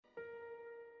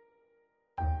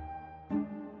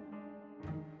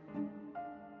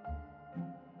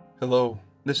Hello,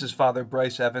 this is Father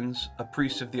Bryce Evans, a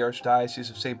priest of the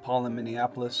Archdiocese of St. Paul in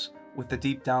Minneapolis, with the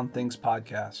Deep Down Things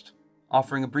podcast,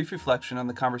 offering a brief reflection on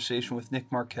the conversation with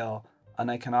Nick Markell on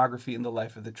iconography in the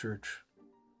life of the Church.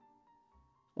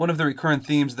 One of the recurrent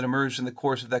themes that emerged in the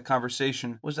course of that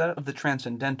conversation was that of the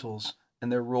transcendentals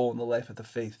and their role in the life of the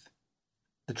faith.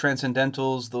 The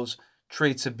transcendentals, those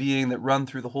traits of being that run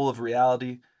through the whole of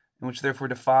reality, and which therefore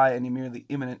defy any merely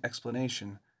immanent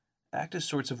explanation, act as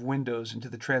sorts of windows into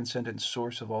the transcendent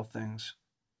source of all things.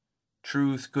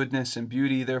 Truth, goodness, and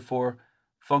beauty, therefore,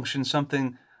 function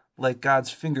something like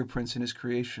God's fingerprints in His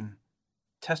creation,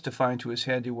 testifying to His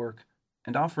handiwork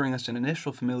and offering us an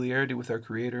initial familiarity with our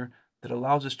Creator that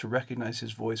allows us to recognize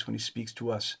His voice when He speaks to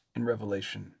us in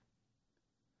Revelation.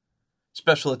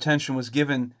 Special attention was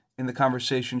given in the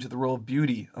conversation to the role of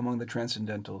beauty among the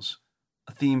transcendentals,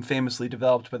 a theme famously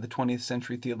developed by the 20th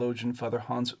century theologian Father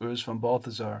Hans Urs von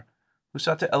Balthasar, who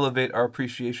sought to elevate our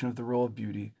appreciation of the role of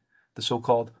beauty, the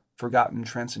so-called forgotten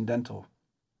transcendental,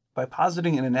 by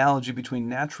positing an analogy between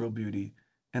natural beauty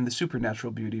and the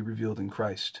supernatural beauty revealed in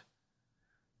Christ.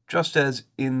 Just as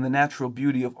in the natural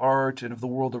beauty of art and of the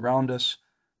world around us,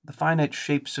 the finite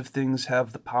shapes of things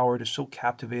have the power to so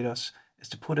captivate us as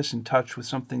to put us in touch with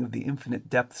something of the infinite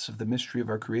depths of the mystery of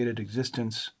our created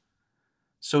existence,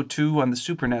 so too, on the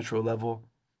supernatural level,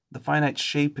 the finite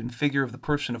shape and figure of the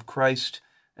person of Christ,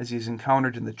 as He is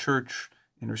encountered in the Church,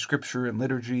 in her Scripture and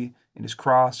liturgy, in His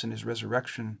cross and His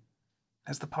resurrection,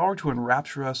 has the power to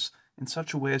enrapture us in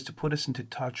such a way as to put us into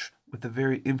touch with the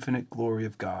very infinite glory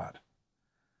of God.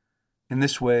 In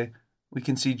this way, we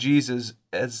can see Jesus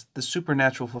as the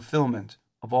supernatural fulfillment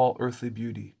of all earthly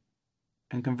beauty,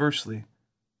 and conversely,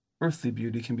 earthly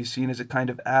beauty can be seen as a kind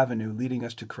of avenue leading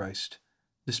us to Christ,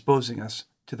 disposing us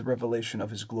to the revelation of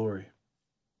His glory.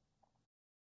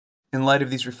 In light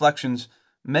of these reflections,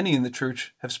 many in the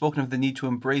Church have spoken of the need to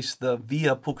embrace the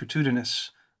via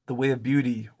pulchritudinis, the way of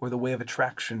beauty or the way of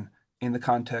attraction, in the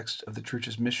context of the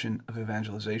Church's mission of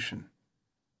evangelization.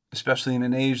 Especially in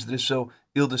an age that is so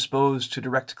ill-disposed to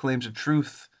direct claims of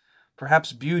truth,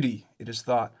 perhaps beauty, it is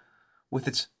thought, with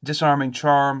its disarming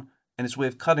charm and its way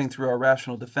of cutting through our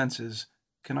rational defenses,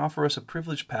 can offer us a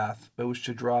privileged path by which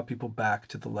to draw people back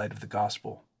to the light of the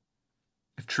gospel.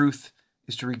 If truth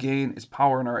is to regain its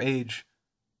power in our age,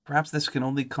 perhaps this can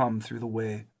only come through the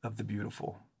way of the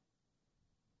beautiful.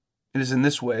 It is in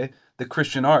this way that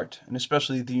Christian art, and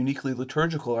especially the uniquely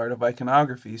liturgical art of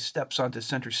iconography, steps onto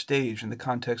center stage in the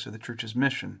context of the Church's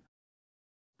mission.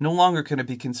 No longer can it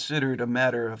be considered a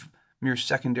matter of mere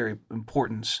secondary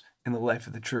importance in the life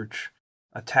of the Church,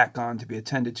 a tack on to be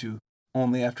attended to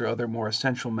only after other more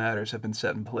essential matters have been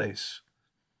set in place.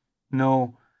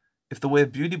 No, if the way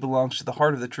of beauty belongs to the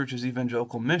heart of the Church's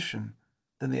evangelical mission,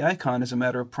 then the icon is a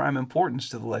matter of prime importance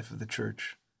to the life of the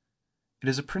Church. It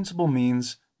is a principal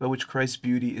means by which Christ's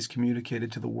beauty is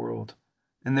communicated to the world,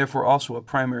 and therefore also a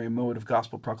primary mode of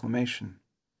gospel proclamation.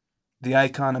 The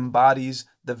icon embodies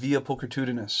the via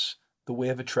pulchritudinis, the way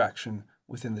of attraction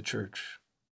within the Church.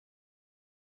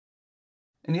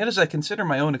 And yet, as I consider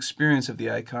my own experience of the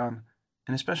icon,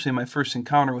 and especially my first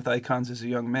encounter with icons as a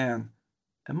young man,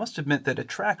 I must admit that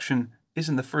attraction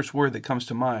isn't the first word that comes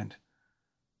to mind.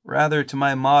 Rather, to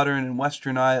my modern and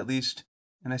Western eye at least,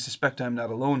 and I suspect I am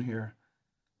not alone here,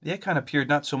 the icon appeared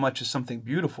not so much as something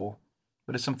beautiful,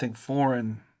 but as something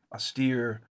foreign,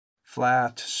 austere,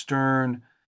 flat, stern,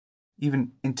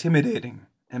 even intimidating,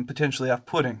 and potentially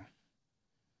off-putting.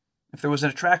 If there was an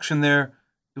attraction there,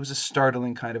 it was a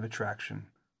startling kind of attraction,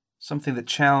 something that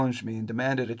challenged me and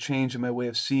demanded a change in my way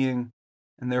of seeing,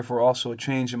 and therefore also a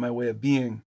change in my way of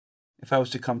being, if I was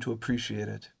to come to appreciate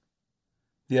it.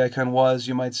 The icon was,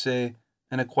 you might say,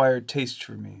 an acquired taste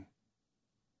for me.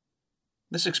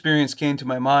 This experience came to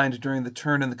my mind during the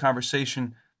turn in the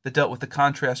conversation that dealt with the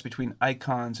contrast between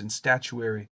icons and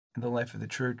statuary in the life of the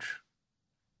Church.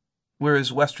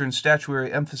 Whereas Western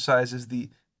statuary emphasizes the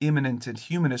immanent and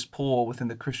humanist pole within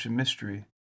the Christian mystery,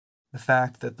 the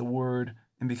fact that the Word,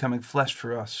 in becoming flesh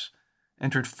for us,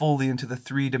 entered fully into the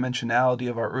three-dimensionality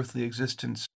of our earthly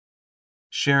existence,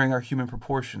 sharing our human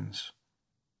proportions.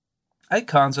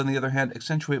 Icons, on the other hand,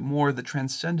 accentuate more the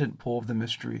transcendent pole of the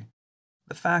mystery,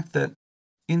 the fact that,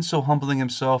 in so humbling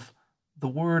Himself, the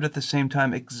Word at the same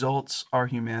time exalts our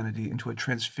humanity into a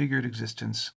transfigured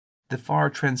existence that far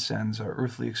transcends our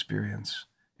earthly experience,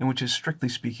 and which is, strictly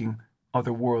speaking,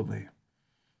 otherworldly,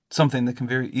 something that can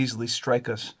very easily strike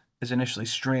us as initially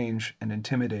strange and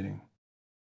intimidating.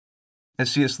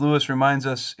 As C.S. Lewis reminds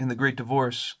us in The Great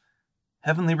Divorce,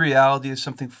 heavenly reality is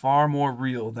something far more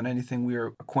real than anything we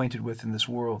are acquainted with in this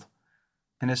world,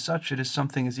 and as such it is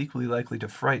something as equally likely to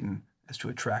frighten as to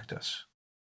attract us.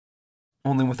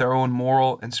 Only with our own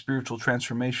moral and spiritual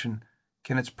transformation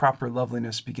can its proper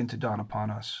loveliness begin to dawn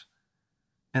upon us.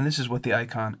 And this is what the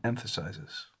icon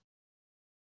emphasizes.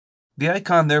 The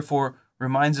icon, therefore,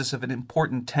 reminds us of an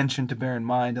important tension to bear in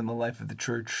mind in the life of the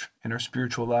Church, in our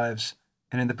spiritual lives,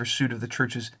 and in the pursuit of the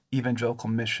Church's evangelical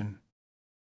mission.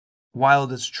 While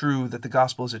it is true that the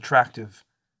gospel is attractive,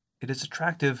 it is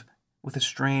attractive with a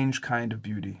strange kind of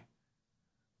beauty.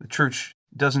 The Church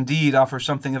does indeed offer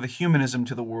something of a humanism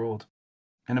to the world,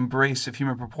 an embrace of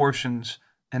human proportions,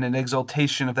 and an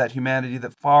exaltation of that humanity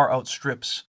that far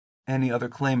outstrips any other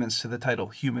claimants to the title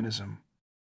humanism.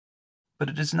 But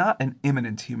it is not an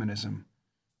immanent humanism.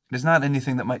 It is not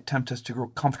anything that might tempt us to grow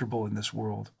comfortable in this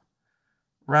world.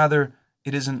 Rather,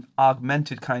 it is an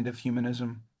augmented kind of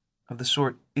humanism, of the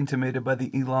sort intimated by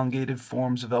the elongated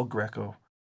forms of El Greco,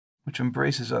 which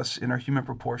embraces us in our human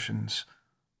proportions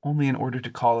only in order to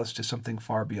call us to something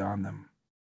far beyond them.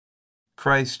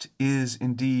 Christ is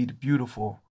indeed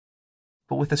beautiful,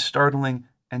 but with a startling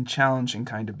and challenging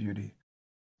kind of beauty,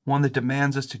 one that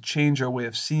demands us to change our way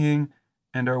of seeing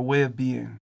and our way of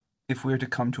being if we are to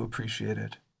come to appreciate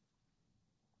it.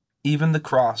 Even the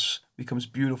cross becomes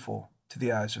beautiful to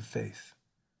the eyes of faith.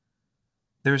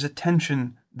 There is a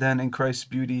tension, then, in Christ's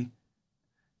beauty,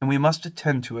 and we must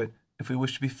attend to it if we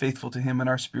wish to be faithful to him in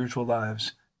our spiritual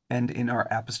lives and in our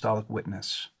apostolic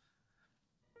witness.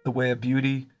 The way of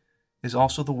beauty is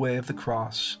also the way of the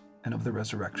cross and of the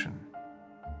resurrection.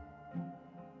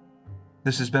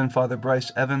 This has been Father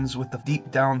Bryce Evans with the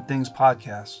Deep Down Things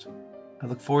podcast. I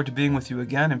look forward to being with you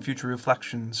again in future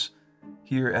reflections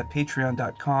here at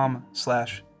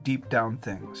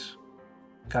patreon.com/deepdownthings.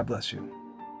 God bless you.